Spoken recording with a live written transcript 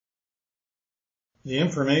The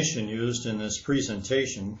information used in this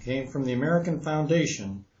presentation came from the American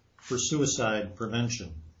Foundation for Suicide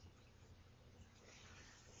Prevention.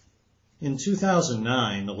 In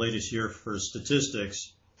 2009, the latest year for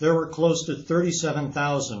statistics, there were close to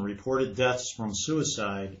 37,000 reported deaths from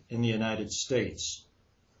suicide in the United States.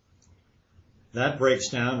 That breaks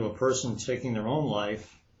down to a person taking their own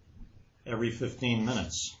life every 15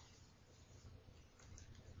 minutes.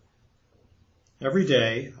 Every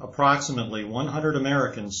day, approximately 100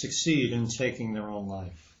 Americans succeed in taking their own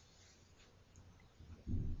life.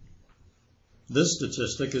 This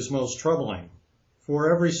statistic is most troubling.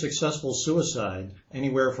 For every successful suicide,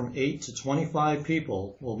 anywhere from 8 to 25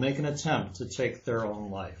 people will make an attempt to take their own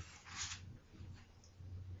life.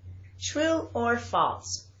 True or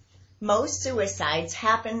false? Most suicides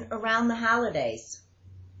happen around the holidays.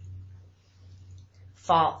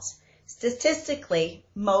 False. Statistically,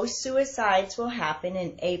 most suicides will happen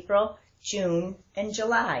in April, June, and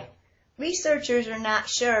July. Researchers are not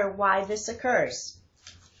sure why this occurs.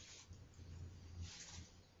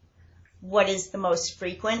 What is the most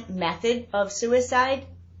frequent method of suicide?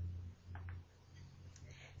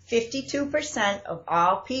 52% of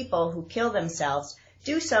all people who kill themselves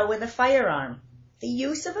do so with a firearm. The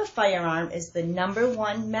use of a firearm is the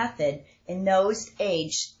 #1 method in those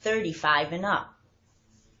aged 35 and up.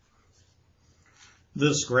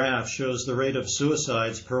 This graph shows the rate of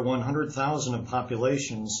suicides per 100,000 of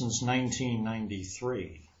population since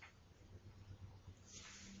 1993.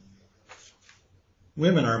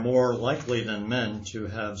 Women are more likely than men to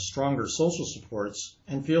have stronger social supports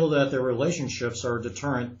and feel that their relationships are a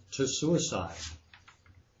deterrent to suicide.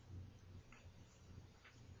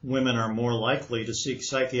 Women are more likely to seek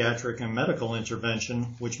psychiatric and medical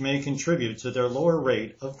intervention, which may contribute to their lower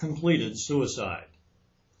rate of completed suicide.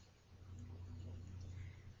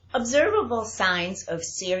 Observable signs of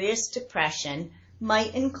serious depression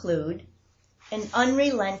might include an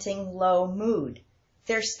unrelenting low mood.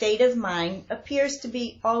 Their state of mind appears to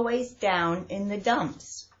be always down in the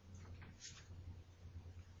dumps.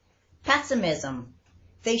 Pessimism.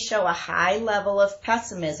 They show a high level of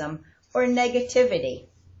pessimism or negativity.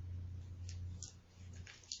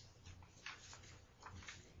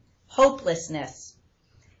 Hopelessness.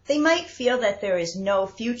 They might feel that there is no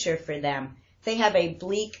future for them. They have a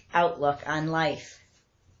bleak outlook on life.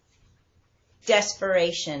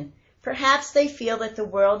 Desperation. Perhaps they feel that the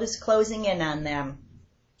world is closing in on them,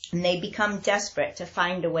 and they become desperate to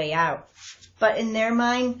find a way out. But in their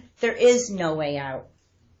mind, there is no way out.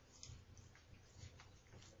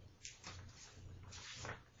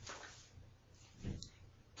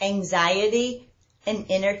 Anxiety and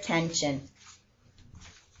inner tension.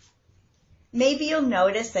 Maybe you'll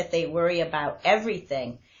notice that they worry about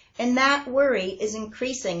everything, and that worry is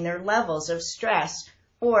increasing their levels of stress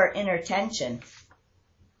or inner tension.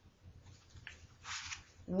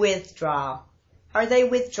 Withdrawal. Are they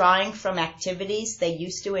withdrawing from activities they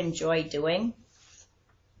used to enjoy doing?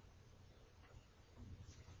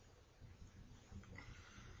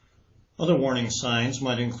 Other warning signs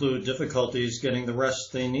might include difficulties getting the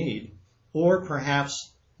rest they need, or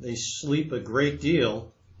perhaps they sleep a great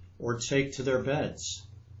deal or take to their beds.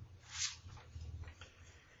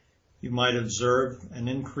 You might observe an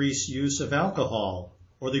increased use of alcohol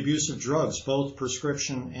or the abuse of drugs, both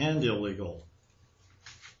prescription and illegal.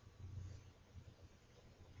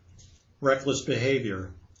 Reckless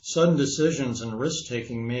behavior, sudden decisions, and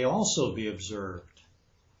risk-taking may also be observed.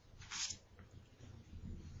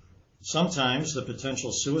 Sometimes the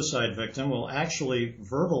potential suicide victim will actually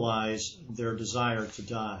verbalize their desire to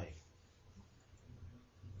die.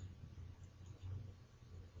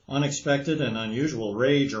 Unexpected and unusual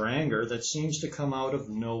rage or anger that seems to come out of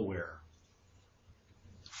nowhere.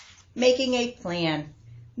 Making a plan.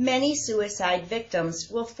 Many suicide victims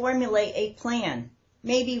will formulate a plan,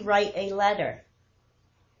 maybe write a letter,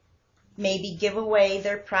 maybe give away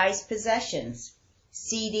their prized possessions,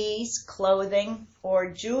 CDs, clothing,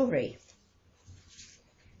 or jewelry.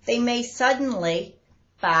 They may suddenly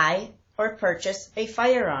buy or purchase a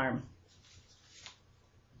firearm.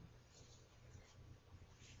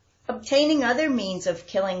 Obtaining other means of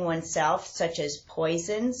killing oneself, such as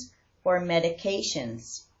poisons or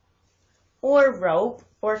medications, or rope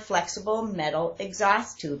or flexible metal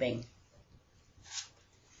exhaust tubing.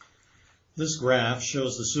 This graph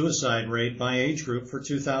shows the suicide rate by age group for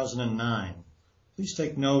 2009. Please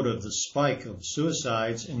take note of the spike of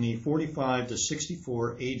suicides in the 45 to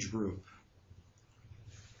 64 age group.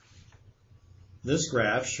 This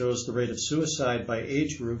graph shows the rate of suicide by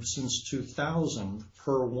age group since 2000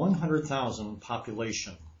 per 100,000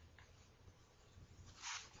 population.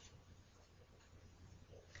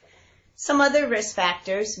 Some other risk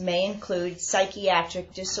factors may include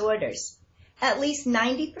psychiatric disorders. At least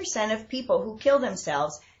 90% of people who kill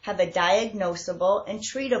themselves have a diagnosable and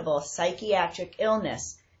treatable psychiatric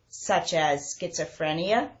illness, such as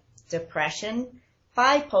schizophrenia, depression,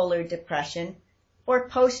 bipolar depression, or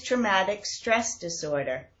post-traumatic stress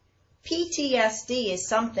disorder. PTSD is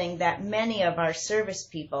something that many of our service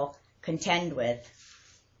people contend with.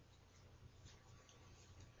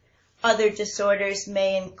 Other disorders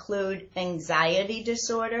may include anxiety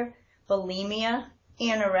disorder, bulimia,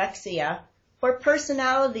 anorexia, or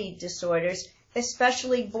personality disorders,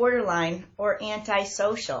 especially borderline or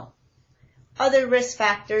antisocial. Other risk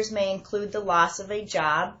factors may include the loss of a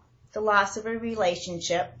job, the loss of a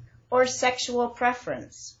relationship, or sexual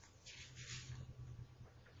preference.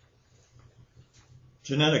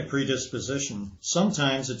 Genetic predisposition.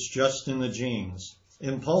 Sometimes it's just in the genes.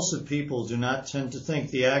 Impulsive people do not tend to think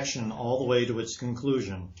the action all the way to its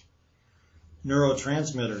conclusion.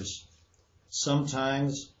 Neurotransmitters.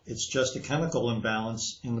 Sometimes it's just a chemical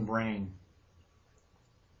imbalance in the brain.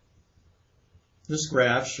 This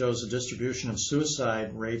graph shows the distribution of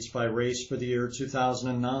suicide rates by race for the year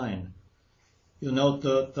 2009. You'll note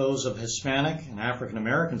that those of Hispanic and African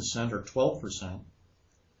American descent are 12%,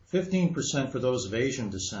 15% for those of Asian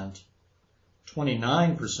descent,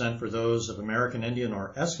 29% for those of American Indian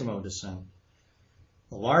or Eskimo descent.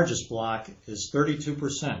 The largest block is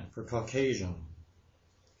 32% for Caucasian.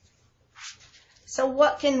 So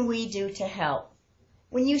what can we do to help?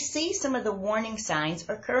 When you see some of the warning signs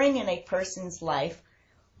occurring in a person's life,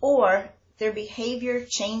 or their behavior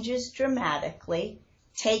changes dramatically,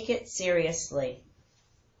 take it seriously.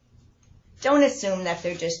 Don't assume that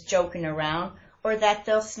they're just joking around or that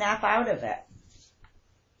they'll snap out of it.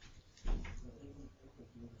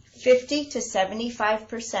 50 to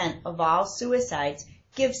 75% of all suicides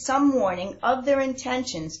give some warning of their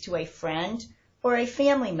intentions to a friend or a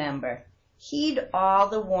family member. Heed all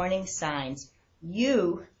the warning signs.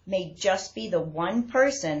 You may just be the one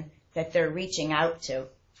person that they're reaching out to.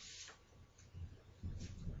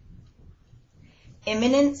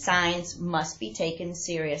 Imminent signs must be taken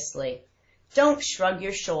seriously. Don't shrug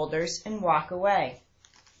your shoulders and walk away.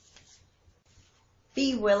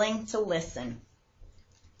 Be willing to listen.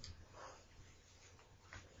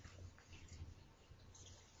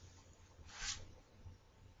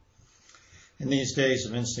 In these days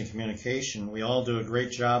of instant communication, we all do a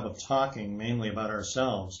great job of talking mainly about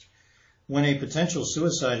ourselves. When a potential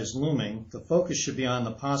suicide is looming, the focus should be on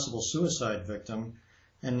the possible suicide victim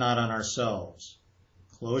and not on ourselves.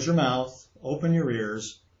 Close your mouth, open your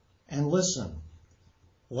ears, and listen.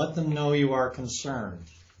 Let them know you are concerned.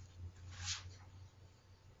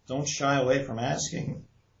 Don't shy away from asking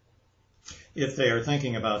if they are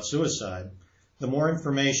thinking about suicide. The more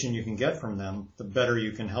information you can get from them, the better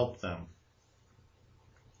you can help them.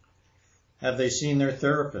 Have they seen their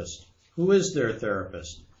therapist? Who is their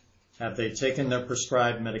therapist? Have they taken their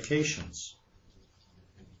prescribed medications?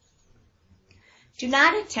 Do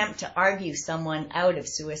not attempt to argue someone out of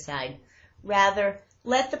suicide. Rather,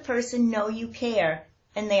 let the person know you care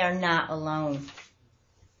and they are not alone.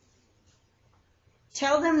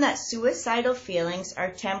 Tell them that suicidal feelings are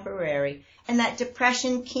temporary and that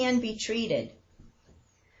depression can be treated.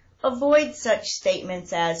 Avoid such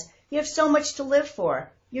statements as, "You have so much to live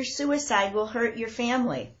for. Your suicide will hurt your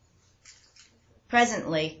family."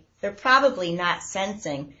 Presently, they're probably not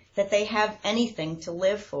sensing that they have anything to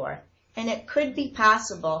live for, and it could be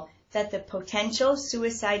possible that the potential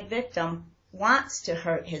suicide victim wants to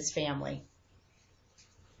hurt his family.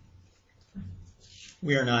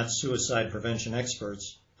 We are not suicide prevention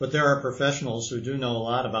experts, but there are professionals who do know a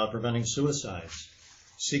lot about preventing suicides.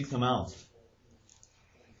 Seek them out.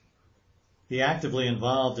 Be actively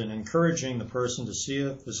involved in encouraging the person to see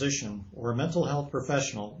a physician or a mental health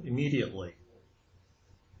professional immediately.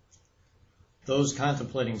 Those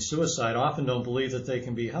contemplating suicide often don't believe that they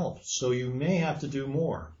can be helped, so you may have to do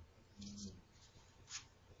more.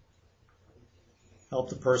 Help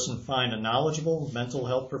the person find a knowledgeable mental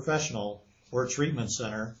health professional or treatment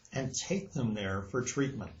center and take them there for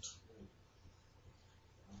treatment.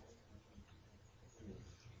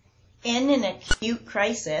 In an acute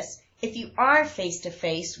crisis, if you are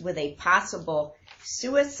face-to-face with a possible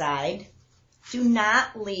suicide, do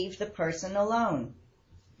not leave the person alone.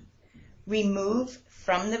 Remove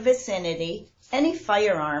from the vicinity any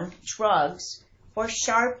firearm, drugs, or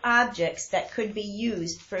sharp objects that could be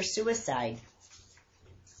used for suicide.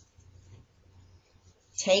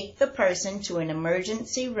 Take the person to an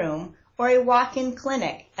emergency room or a walk-in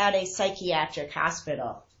clinic at a psychiatric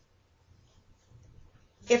hospital.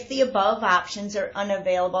 If the above options are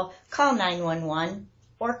unavailable, call 911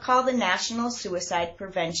 or call the National Suicide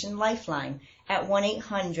Prevention Lifeline at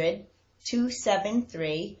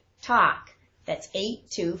 1-800-273-TALK. That's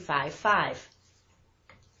 8255.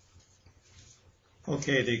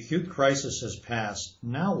 Okay, the acute crisis has passed.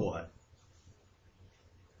 Now what?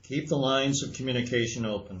 Keep the lines of communication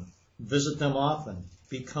open. Visit them often.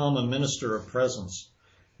 Become a minister of presence.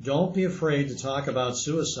 Don't be afraid to talk about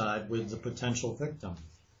suicide with the potential victim.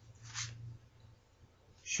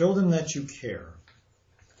 Show them that you care.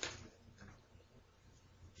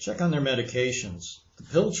 Check on their medications. The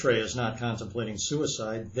pill tray is not contemplating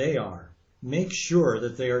suicide. They are. Make sure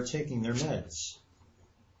that they are taking their meds.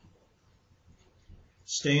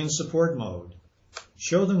 Stay in support mode.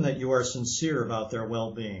 Show them that you are sincere about their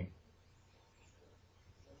well-being.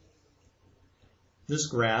 This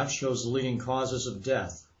graph shows the leading causes of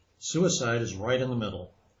death. Suicide is right in the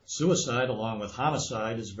middle. Suicide, along with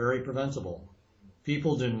homicide, is very preventable.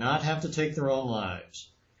 People do not have to take their own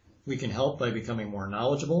lives. We can help by becoming more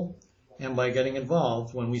knowledgeable and by getting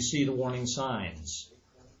involved when we see the warning signs.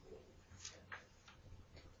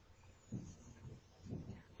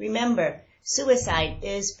 Remember, suicide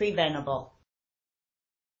is preventable.